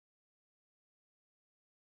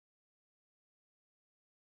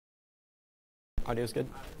Audio's good?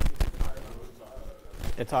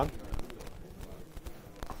 It's on?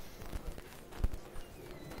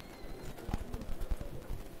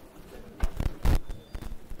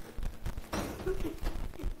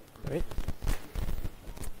 Right.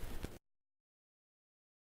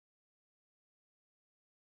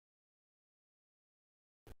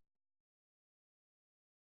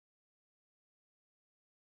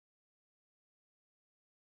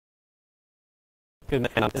 Good.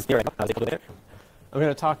 Is here. I was able to there. I'm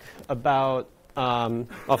going to talk about,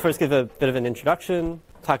 I'll first give a bit of an introduction,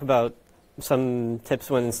 talk about some tips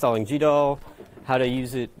when installing GDAL, how to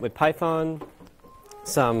use it with Python,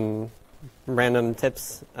 some random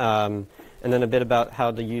tips, and then a bit about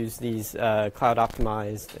how to use these cloud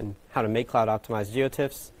optimized and how to make cloud optimized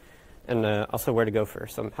GeoTIFFs, and also where to go for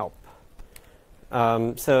some help.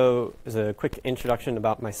 So as a quick introduction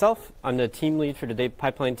about myself, I'm the team lead for the data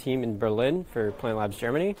pipeline team in Berlin for Planet Labs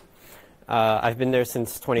Germany. I've been there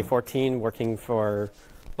since 2014 working for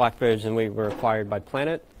Blackbridge, and we were acquired by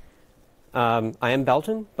Planet. I am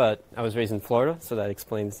Belgian, but I was raised in Florida, so that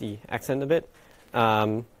explains the accent a bit.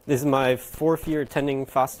 This is my 4th year attending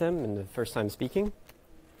FOSDEM and the first time speaking.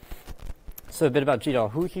 So a bit about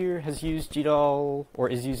GDAL. Who here has used GDAL or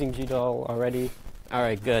is using GDAL already? All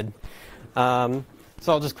right, good. So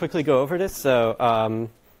I'll just quickly go over this. So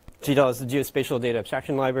GDAL is the Geospatial Data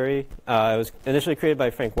Abstraction Library. It was initially created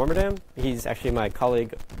by Frank Warmerdam. He's actually my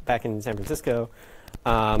colleague back in San Francisco.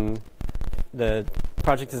 The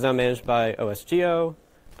project is now managed by OSGeo.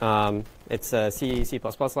 It's a C++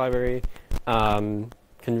 library.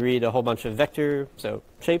 Can read a whole bunch of vector, so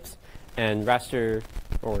shapes, and raster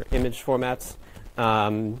or image formats.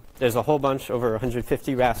 There's a whole bunch, over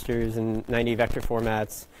 150 rasters and 90 vector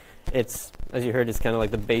formats. It's, as you heard, it's kind of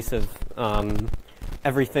like the base of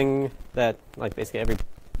everything that, like basically every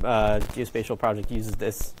geospatial project uses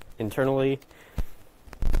this internally.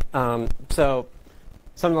 So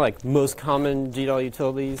some of the like most common GDAL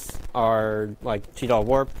utilities are like GDAL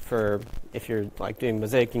warp for if you're like doing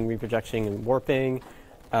mosaicing, reprojection, and warping.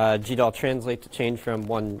 GDAL translate to change from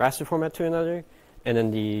one raster format to another, and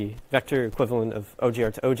then the vector equivalent of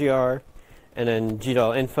OGR to OGR, and then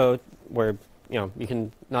GDAL info, where you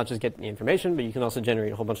can not just get the information, but you can also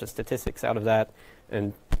generate a whole bunch of statistics out of that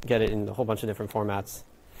and get it in a whole bunch of different formats.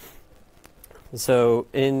 So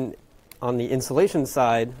on the installation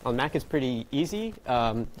side, on Mac it's pretty easy.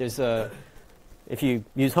 If you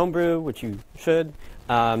use Homebrew, which you should,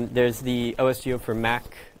 there's the OSGeo for Mac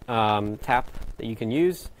tap that you can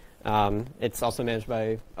use. It's also managed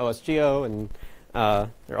by OSGeo, and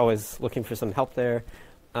they're always looking for some help there.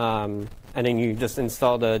 And then you just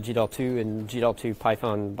install the GDAL2 and GDAL2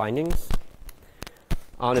 Python bindings.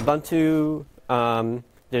 On Ubuntu,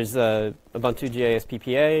 there's a Ubuntu GIS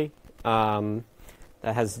PPA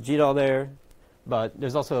that has GDAL there, but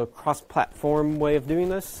there's also a cross-platform way of doing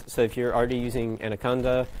this. So if you're already using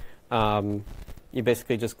Anaconda, you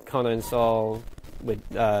basically just kind of install with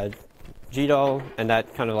GDAL, and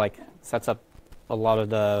that kind of like sets up a lot of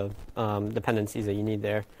the dependencies that you need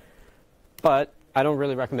there. But I don't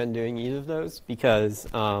really recommend doing either of those because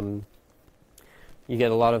you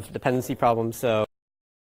get a lot of dependency problems. So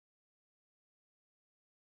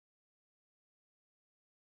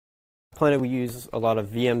Planet, we use a lot of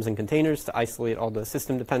VMs and containers to isolate all the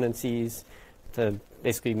system dependencies to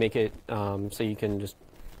basically make it so you can just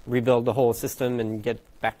rebuild the whole system and get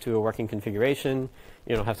back to a working configuration.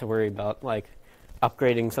 You don't have to worry about like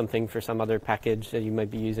upgrading something for some other package that you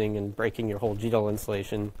might be using and breaking your whole GDAL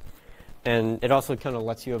installation. And it also kind of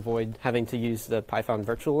lets you avoid having to use the Python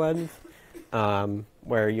virtual lens,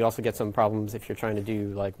 where you also get some problems if you're trying to do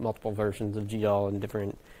like multiple versions of GDAL in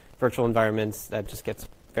different virtual environments. That just gets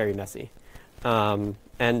very messy.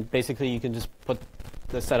 And basically you can just put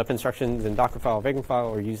the setup instructions in Dockerfile or Vagrant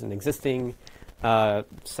or use an existing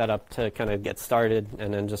setup to kind of get started,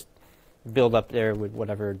 and then just build up there with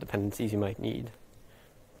whatever dependencies you might need.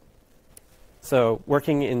 So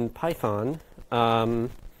working in Python,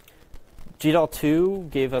 GDAL2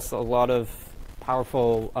 gave us a lot of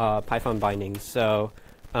powerful Python bindings. So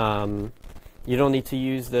you don't need to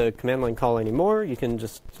use the command line call anymore. You can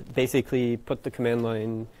just basically put the command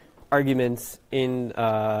line arguments in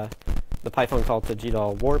the Python call to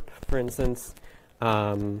GDAL warp, for instance.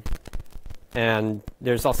 And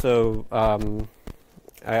there's also,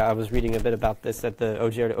 I was reading a bit about this, that the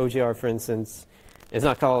OGR to OGR, for instance, is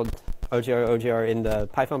not called OGR to OGR in the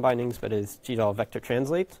Python bindings, but is GDAL vector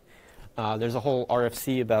translate. There's a whole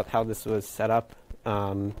RFC about how this was set up.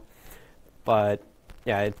 But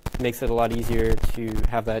yeah, it makes it a lot easier to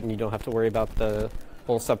have that, and you don't have to worry about the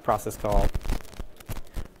whole sub-process call.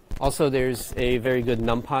 Also, there's a very good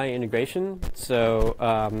NumPy integration.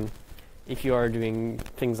 So if you are doing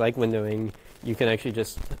things like windowing, you can actually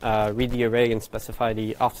just read the array and specify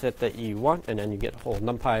the offset that you want, and then you get a whole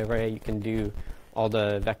NumPy array. You can do all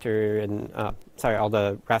the vector and all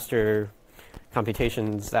the raster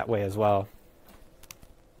computations that way as well.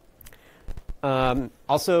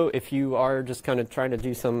 Also, if you are just kind of trying to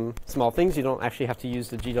do some small things, you don't actually have to use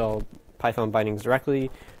the GDAL Python bindings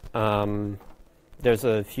directly. There's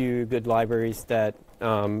a few good libraries that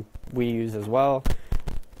we use as well.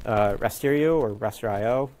 Rasterio or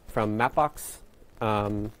Raster.io from Mapbox.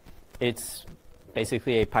 It's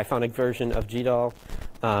basically a Pythonic version of GDAL.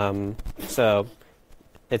 So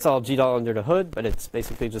it's all GDAL under the hood, but it's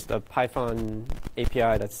basically just a Python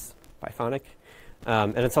API that's Pythonic.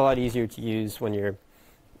 And it's a lot easier to use when you're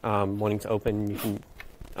wanting to open. You can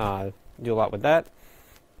do a lot with that.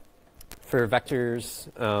 For vectors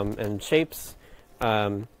and shapes,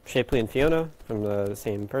 Shapely and Fiona from the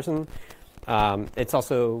same person. It's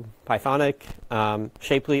also Pythonic.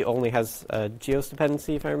 Shapely only has a Geos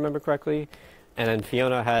dependency, if I remember correctly, and then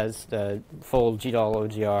Fiona has the full GDAL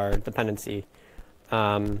OGR dependency.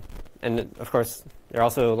 And of course, they're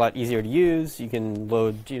also a lot easier to use. You can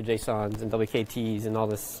load GeoJSONs and WKTs and all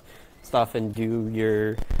this stuff and do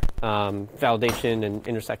your validation and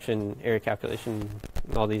intersection area calculation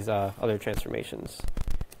and all these other transformations.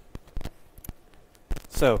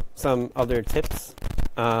 So some other tips.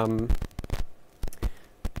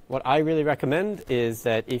 What I really recommend is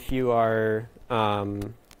that if you are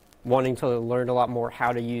wanting to learn a lot more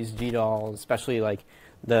how to use GDAL, especially like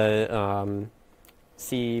the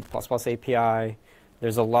C++ API,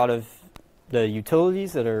 there's a lot of the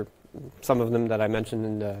utilities that are, some of them that I mentioned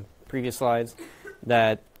in the previous slides,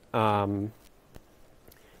 that you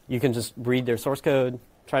can just read their source code,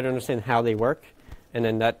 try to understand how they work, and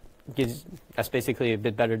then that's basically a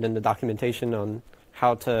bit better than the documentation on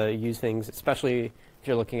how to use things, especially if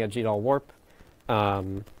you're looking at GDAL Warp.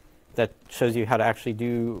 That shows you how to actually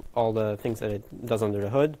do all the things that it does under the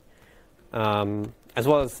hood. As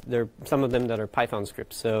well as there are some of them that are Python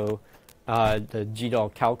scripts. So the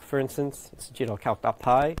GDAL calc, for instance, it's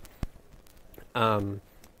GDALcalc.py.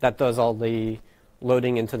 That does all the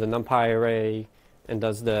loading into the NumPy array and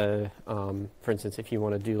does the, for instance, if you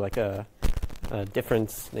want to do like a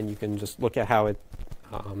difference, then you can just look at how it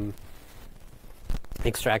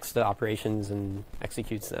extracts the operations and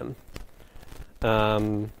executes them.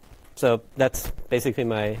 So that's basically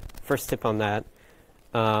my first tip on that.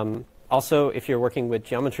 Also, if you're working with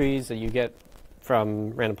geometries that you get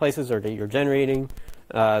from random places or that you're generating,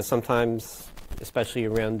 sometimes, especially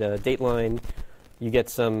around the dateline, you get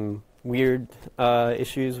some weird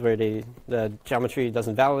issues where the geometry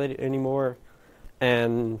doesn't validate anymore.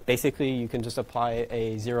 And basically, you can just apply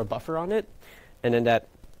a zero buffer on it, and then that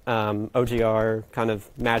OGR kind of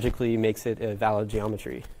magically makes it a valid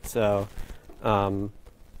geometry. So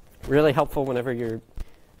really helpful whenever you're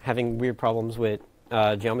having weird problems with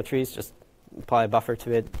geometries. Just apply a buffer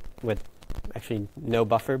to it with actually no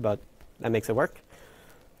buffer, but that makes it work.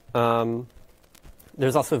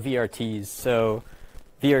 There's also VRTs. So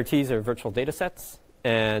VRTs are virtual data sets,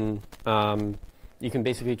 and you can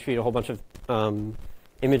basically treat a whole bunch of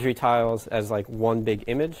imagery tiles as like one big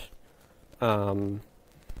image.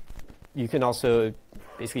 You can also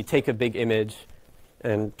basically take a big image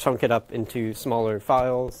and chunk it up into smaller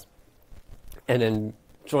files and then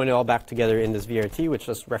join it all back together in this VRT, which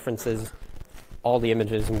just references all the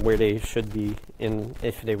images and where they should be in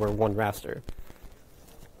if they were one raster.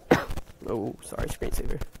 Oh, sorry,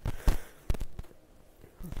 screensaver.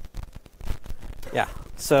 Yeah,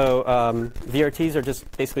 so VRTs are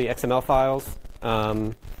just basically XML files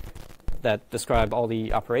that describe all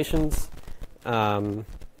the operations.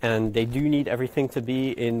 And they do need everything to be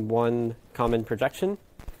in one common projection.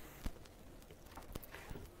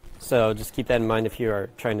 So just keep that in mind if you are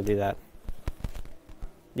trying to do that.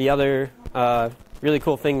 The other really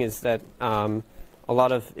cool thing is that a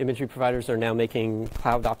lot of imagery providers are now making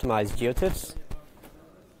cloud-optimized GeoTIFFs.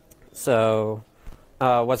 So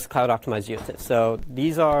what's cloud-optimized GeoTIFF? So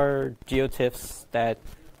these are GeoTIFFs that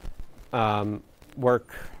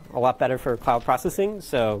work a lot better for cloud processing.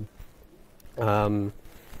 So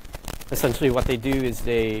essentially what they do is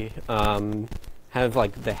they have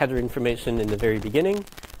like the header information in the very beginning,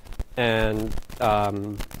 and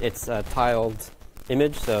it's a tiled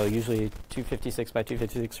image, so usually 256 by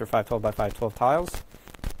 256 or 512 by 512 tiles.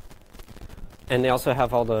 And they also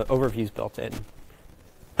have all the overviews built in.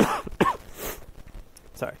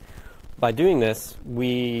 Sorry. By doing this,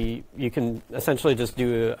 you can essentially just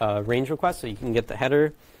do a range request, so you can get the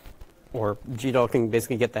header, or GDAL can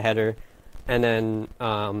basically get the header, and then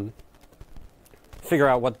figure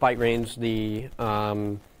out what byte range the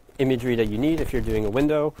imagery that you need if you're doing a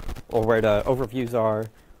window, or where the overviews are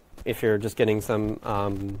if you're just getting some,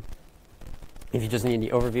 if you just need the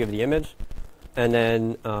overview of the image. And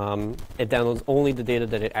then it downloads only the data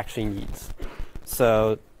that it actually needs.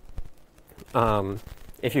 So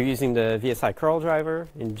if you're using the VSI curl driver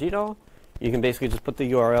in GDAL, you can basically just put the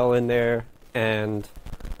URL in there and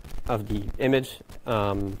of the image.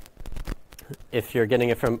 If you're getting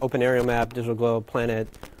it from Open Aerial Map, Digital Globe, Planet,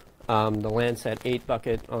 the Landsat 8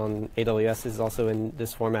 bucket on AWS is also in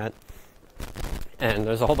this format. And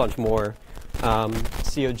there's a whole bunch more.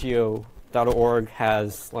 COGeo.org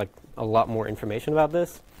has like a lot more information about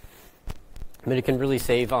this. But it can really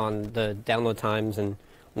save on the download times and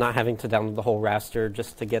not having to download the whole raster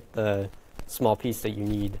just to get the small piece that you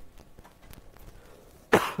need.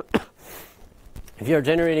 If you're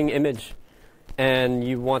generating image and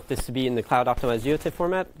you want this to be in the cloud optimized GeoTIFF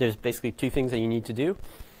format, there's basically two things that you need to do.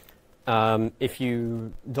 If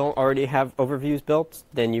you don't already have overviews built,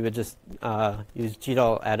 then you would just use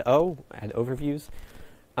GDAL add overviews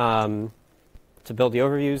to build the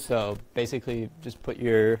overviews. So basically just put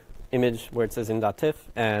your image where it says in.tiff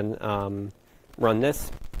and run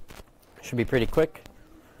this. Should be pretty quick.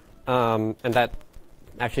 And that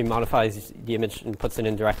actually modifies the image and puts it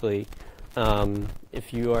in directly.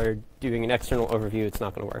 If you are doing an external overview, it's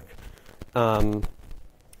not going to work.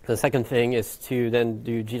 The second thing is to then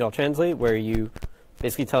do GDAL translate, where you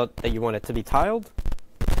basically tell it that you want it to be tiled,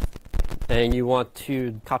 and you want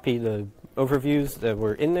to copy the overviews that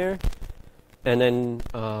were in there. And then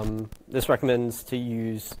this recommends to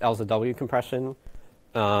use LZW compression.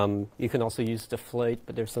 You can also use deflate,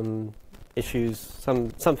 but there's some issues. Some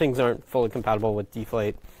things aren't fully compatible with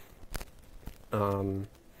deflate. And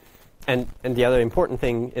the other important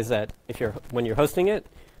thing is that when you're hosting it,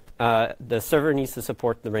 the server needs to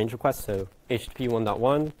support the range request, so HTTP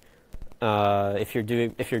 1.1. If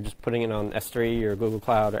you're just putting it on S3 or Google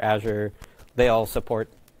Cloud or Azure, they all support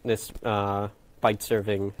this byte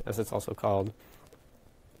serving, as it's also called.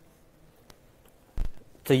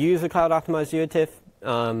 To use a cloud optimized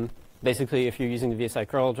GeoTIFF, basically if you're using the VSI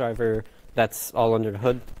curl driver, that's all under the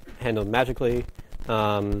hood, handled magically.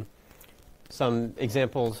 Some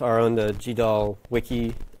examples are on the GDAL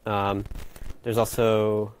wiki. There's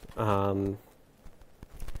also a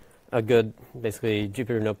good, basically,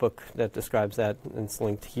 Jupyter notebook that describes that, and it's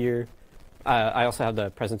linked here. I also have the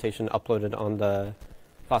presentation uploaded on the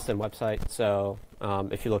FOSDEM website, so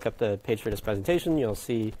if you look up the page for this presentation, you'll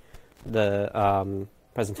see the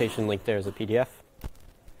presentation linked there as a PDF.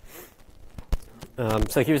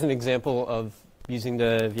 So here's an example of using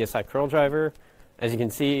the VSI curl driver. As you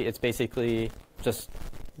can see, it's basically just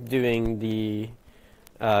doing the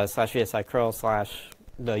 /VSI curl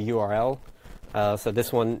 / the URL. So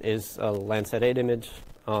this one is a Landsat 8 image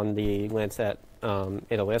on the Landsat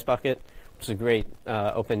AWS bucket, which is a great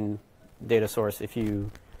open data source if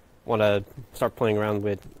you want to start playing around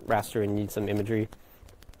with raster and need some imagery.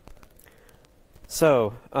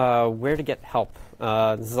 So where to get help?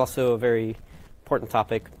 This is also a very important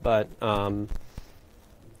topic, but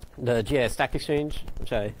the GIS Stack Exchange,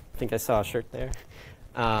 which I think I saw a shirt there,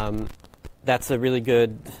 that's a really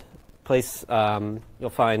good place.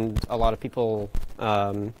 You'll find a lot of people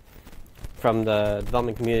from the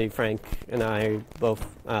development community. Frank and I both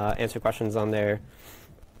answer questions on there.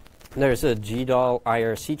 There's a GDAL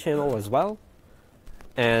IRC channel as well.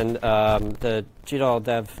 And the GDAL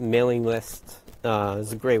dev mailing list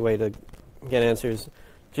is a great way to get answers.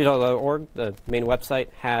 GDAL.org, the main website,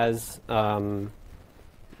 has the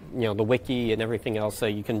wiki and everything else, so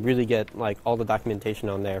you can really get like all the documentation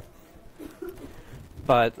on there.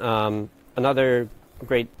 But another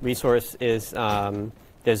great resource is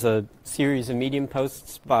there's a series of Medium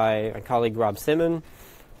posts by my colleague Rob Simon,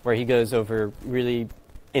 where he goes over really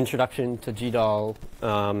introduction to GDAL,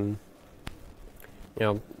 a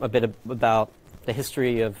bit about the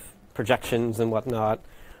history of projections and whatnot.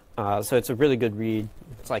 So it's a really good read.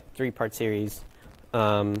 It's like 3-part series.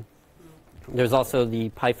 There's also the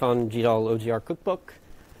Python GDAL OGR cookbook.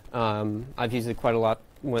 I've used it quite a lot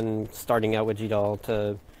when starting out with GDAL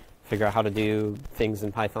to figure out how to do things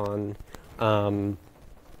in Python. Doing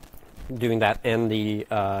that and the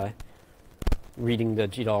reading the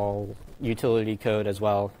GDAL utility code as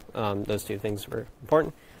well. Those two things were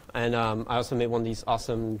important. And I also made one of these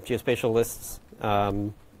awesome geospatial lists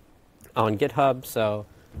on GitHub, so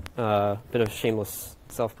a bit of shameless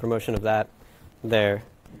self-promotion of that there.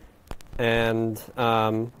 And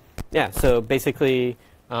yeah, so basically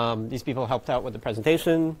these people helped out with the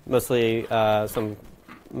presentation, mostly some of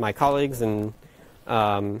my colleagues and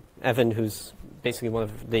Evan, who's basically one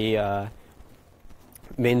of the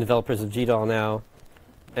main developers of GDAL now.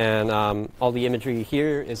 And all the imagery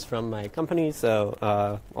here is from my company, so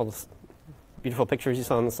all the beautiful pictures you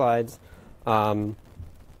saw on the slides. We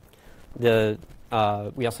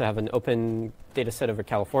also have an open data set over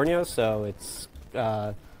California, so it's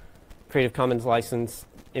Creative Commons licensed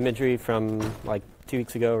imagery from like 2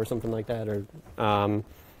 weeks ago or something like that. Or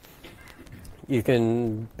you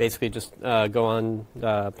can basically just go on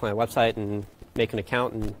the Planet website and make an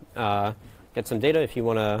account and get some data if you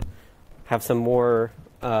want to have some more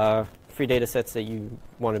free data sets that you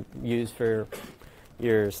want to use for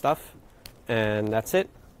your stuff. And that's it.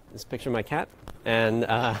 This picture of my cat. And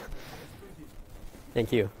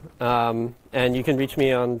thank you. And you can reach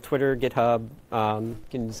me on Twitter, GitHub. You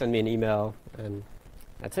can send me an email. And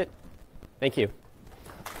that's it. Thank you.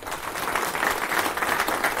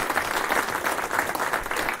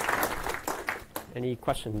 Any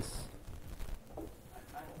questions? I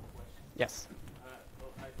have a question. Yes.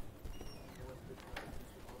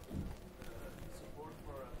 Support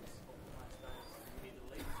for this optimized styles. You need the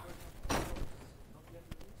latest version? Not yet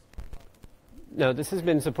released? No, this has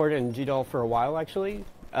been supported in GDAL for a while, actually.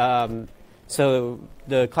 So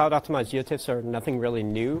the cloud optimized GeoTIFFs are nothing really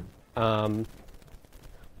new.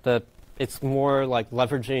 It's more like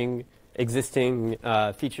leveraging existing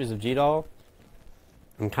features of GDAL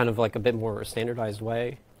in kind of like a bit more standardized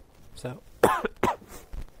way. So.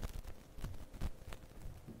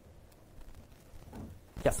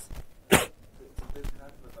 Yes. It's a bit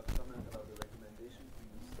kind of a comment about the recommendation to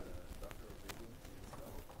use Docker or Debian to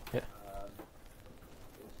install. Yeah.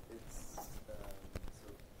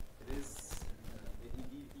 It is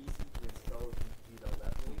indeed easy to install GDAL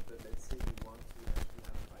that way, but let's say you want to actually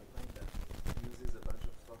have a pipeline that uses a bunch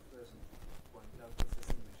of software and point cloud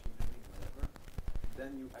processing, machine learning, whatever.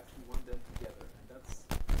 Then you actually want them together, and that's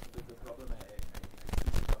the problem I see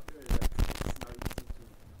with Docker is that it's not easy to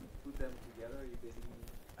put them together. You basically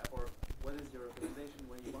or what is your recommendation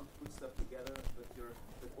when you want to put stuff together, but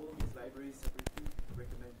all these libraries separately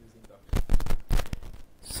recommend using Docker?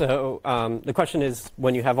 So the question is,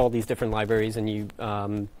 when you have all these different libraries and you,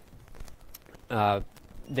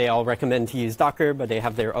 they all recommend to use Docker, but they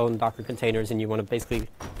have their own Docker containers, and you want to basically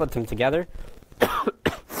put them together.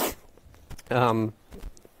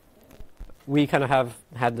 We kind of have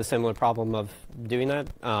had the similar problem of doing that.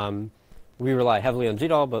 We rely heavily on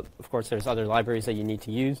GDAL, but of course there's other libraries that you need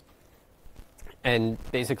to use. And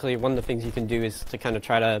basically one of the things you can do is to kind of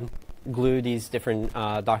try to glue these different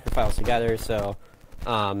Docker files together. So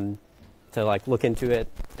to like look into it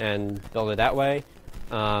and build it that way.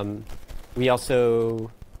 We also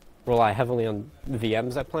rely heavily on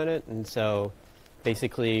VMs at Planet. And so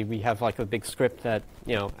basically we have like a big script that,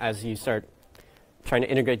 you know, as you start trying to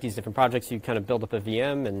integrate these different projects, you kind of build up a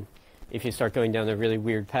VM, and if you start going down a really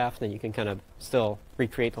weird path, then you can kind of still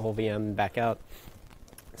recreate the whole VM and back out.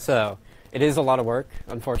 So it is a lot of work,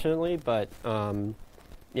 unfortunately, but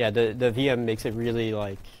yeah, the VM makes it really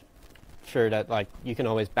like sure that like you can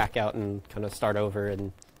always back out and kind of start over,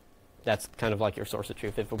 and that's kind of like your source of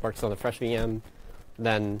truth. If it works on a fresh VM,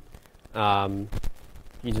 then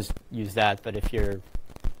you just use that. But if you're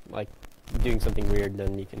like doing something weird,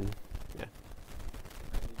 then you can, yeah.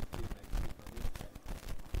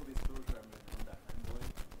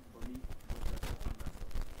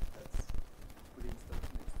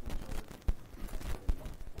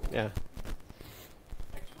 Yeah.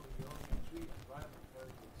 Actually, you only need 3 environment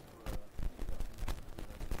variables for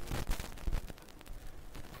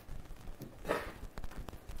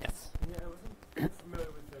Yes. Yeah, I wasn't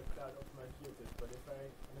familiar with the cloud optimized GeoTIFF, but if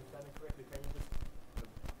I understand it correctly, can you just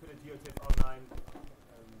put a GeoTIFF online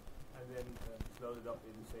and then just load it up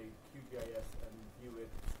in, say, QGIS and view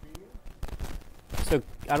it streaming? So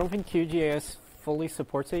I don't think QGIS fully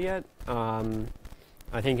supports it yet.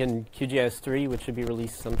 I think in QGIS 3, which should be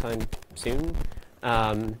released sometime soon,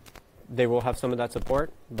 they will have some of that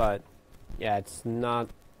support, but yeah, it's not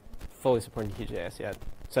fully supporting QGIS yet.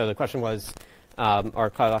 So the question was, are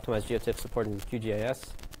cloud optimized GeoTIFFs supporting QGIS?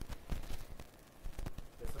 Yes,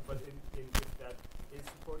 but if that is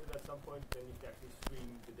supported at some point, then you can actually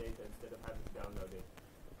stream the data instead of having to download it.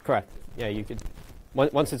 Correct. Yeah, you could.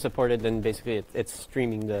 Once it's supported, then basically it's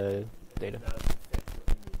streaming the data.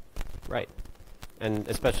 Right. And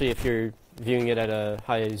especially if you're viewing it at a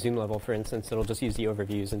high zoom level, for instance, it'll just use the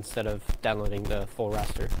overviews instead of downloading the full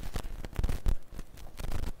raster.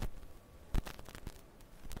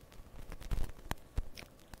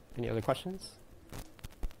 Any other questions?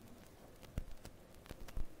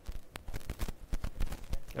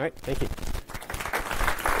 All right, thank you.